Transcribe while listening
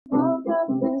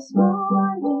this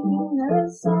morning,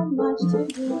 there's so much to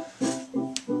do.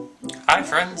 Hi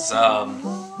friends,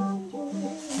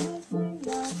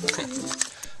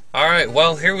 alright,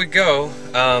 well here we go.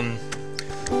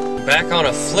 Back on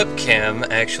a flip cam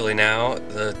actually now,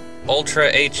 the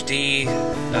UltraHD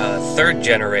 3rd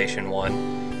generation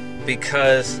one,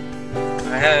 because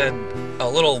I had a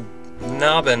little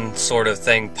knobbin sort of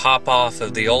thing pop off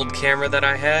of the old camera that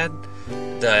I had,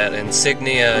 that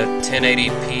Insignia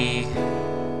 1080p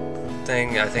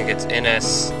thing. I think it's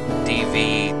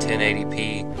NSDV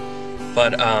 1080p,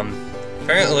 but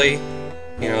apparently,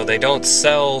 you know, they don't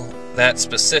sell that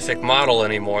specific model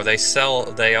anymore. They still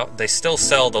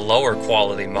sell the lower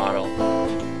quality model,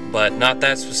 but not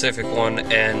that specific one,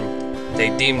 and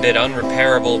they deemed it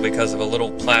unrepairable because of a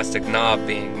little plastic knob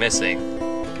being missing,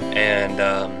 and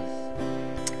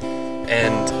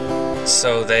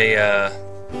so they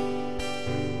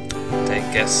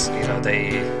guess, you know,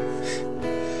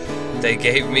 they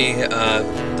gave me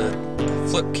the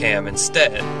flip cam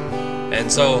instead.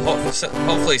 And so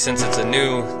hopefully, since it's a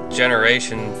new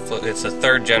generation, it's a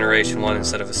 3rd generation one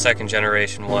instead of a 2nd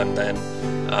generation one, then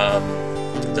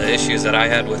the issues that I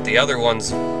had with the other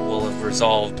ones will have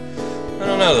resolved. I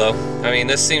don't know though. I mean,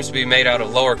 this seems to be made out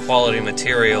of lower quality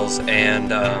materials,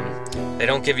 and they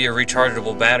don't give you a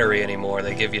rechargeable battery anymore.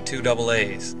 They give you 2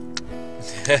 AA's.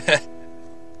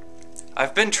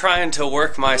 I've been trying to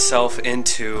work myself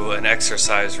into an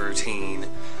exercise routine.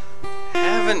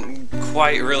 Haven't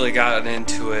quite really gotten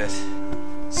into it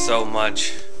so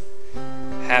much.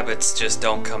 Habits just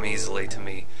don't come easily to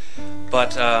me.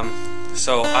 But,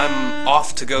 so I'm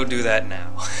off to go do that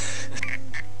now.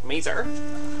 Me, sir?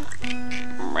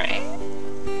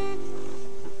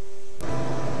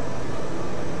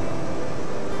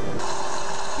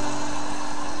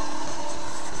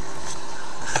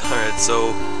 Alright,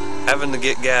 so having to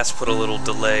get gas put a little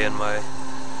delay in my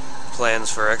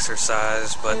plans for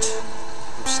exercise, but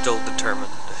I'm still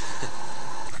determined.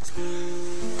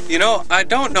 You know, I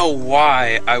don't know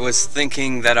why I was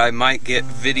thinking that I might get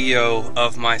video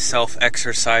of myself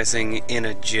exercising in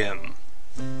a gym.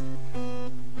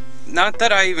 Not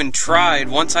that I even tried.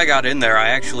 Once I got in there, I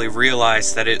actually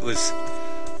realized that it was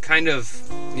kind of,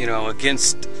 you know,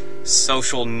 against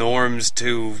social norms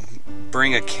to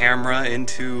bring a camera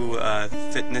into a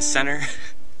fitness center.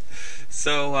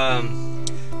 So,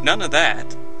 none of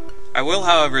that. I will,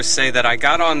 however, say that I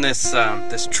got on this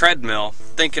this treadmill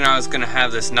thinking I was going to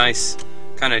have this nice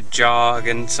kind of jog,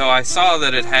 and so I saw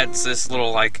that it had this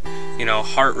little, like, you know,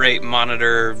 heart rate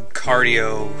monitor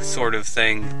cardio sort of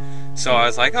thing. So I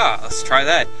was like, let's try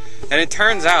that. And it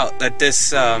turns out that this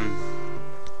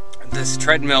this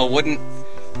treadmill wouldn't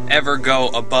ever go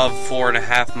above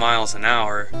 4.5 miles an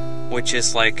hour, which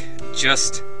is like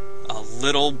just a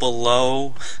little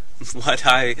below what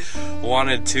I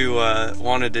wanted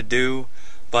to do.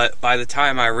 But by the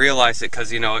time I realized it,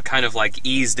 because, you know, it kind of like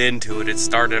eased into it, it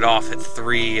started off at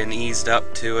 3 and eased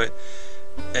up to it,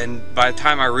 and by the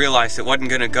time I realized it wasn't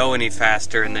going to go any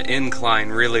faster and the incline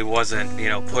really wasn't, you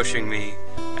know, pushing me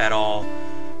at all,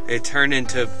 it turned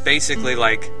into basically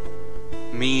like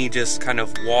me just kind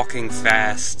of walking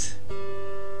fast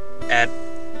at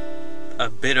a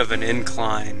bit of an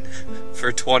incline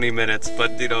for 20 minutes.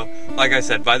 But, you know, like I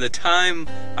said, by the time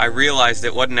I realized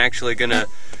it wasn't actually gonna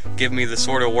give me the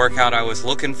sort of workout I was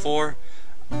looking for,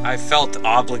 I felt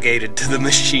obligated to the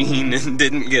machine and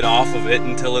didn't get off of it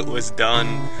until it was done.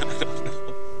 I don't know.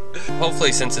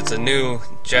 Hopefully, since it's a new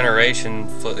generation,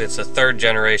 it's a 3rd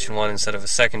generation one instead of a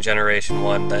 2nd generation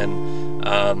one, then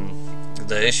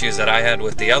the issues that I had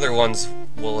with the other ones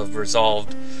will have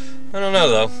resolved. I don't know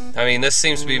though. I mean, this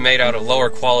seems to be made out of lower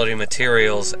quality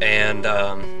materials, and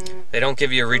they don't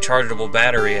give you a rechargeable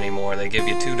battery anymore. They give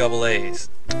you 2 AA's.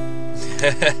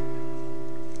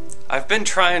 I've been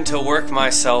trying to work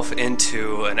myself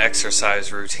into an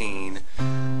exercise routine.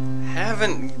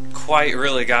 Haven't quite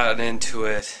really gotten into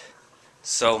it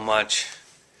so much.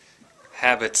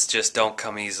 Habits just don't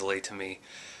come easily to me.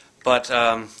 But,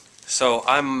 so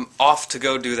I'm off to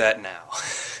go do that now.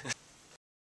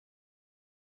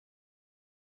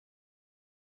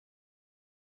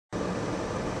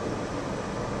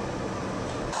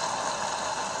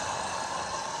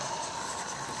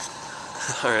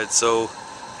 Alright, so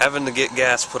having to get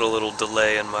gas put a little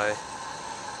delay in my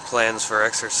plans for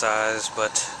exercise,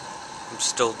 but I'm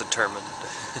still determined.